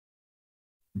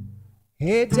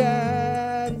Hey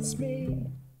Dad, it's me.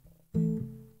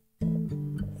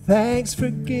 Thanks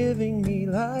for giving me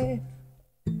life.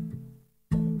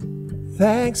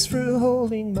 Thanks for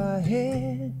holding my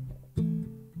hand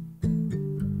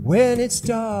when it's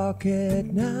dark at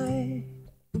night.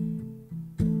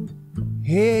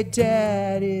 Hey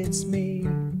Dad, it's me.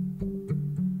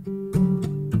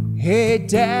 Hey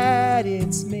Dad,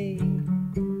 it's me.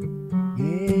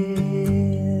 Yeah.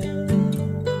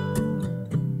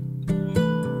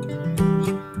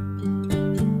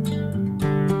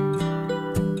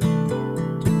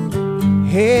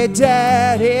 Hey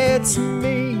Dad, it's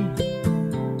me.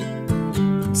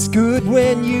 It's good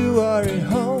when you are at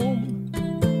home.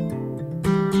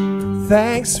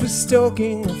 Thanks for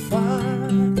stoking the fire.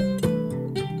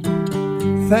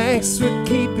 Thanks for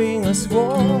keeping us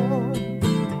warm.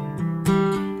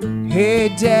 Hey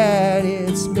Dad,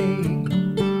 it's me.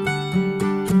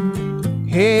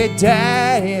 Hey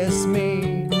Dad, it's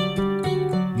me.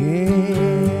 Yeah.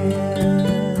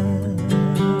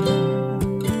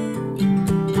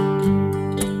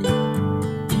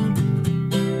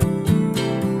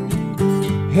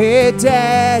 Hey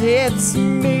Dad, it's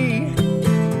me.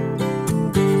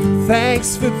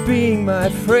 Thanks for being my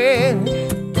friend.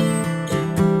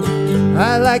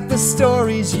 I like the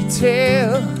stories you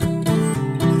tell.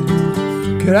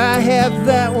 Could I have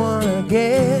that one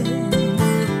again?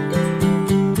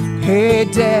 Hey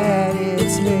Dad,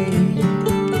 it's me.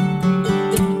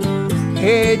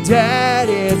 Hey Dad,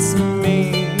 it's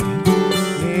me.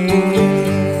 Yeah.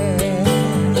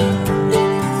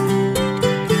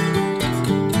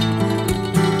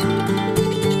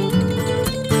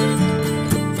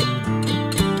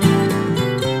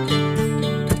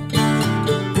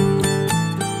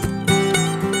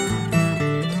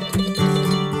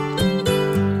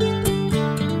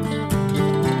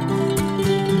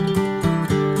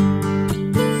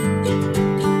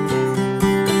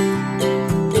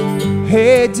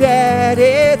 Hey Dad,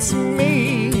 it's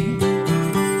me.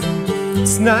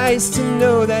 It's nice to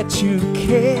know that you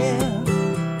care.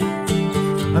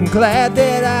 I'm glad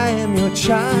that I am your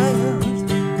child.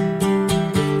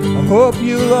 I hope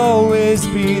you'll always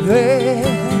be there.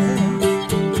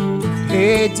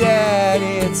 Hey Dad,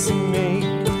 it's me.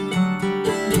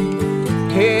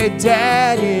 Hey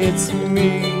Dad, it's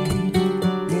me.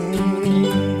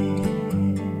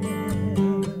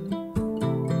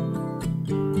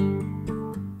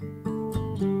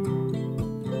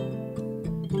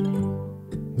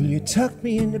 You tuck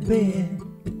me into bed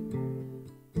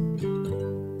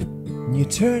and you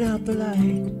turn out the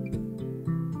light.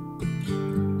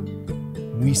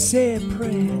 We say a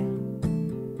prayer.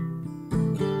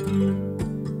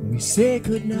 We say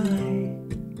goodnight.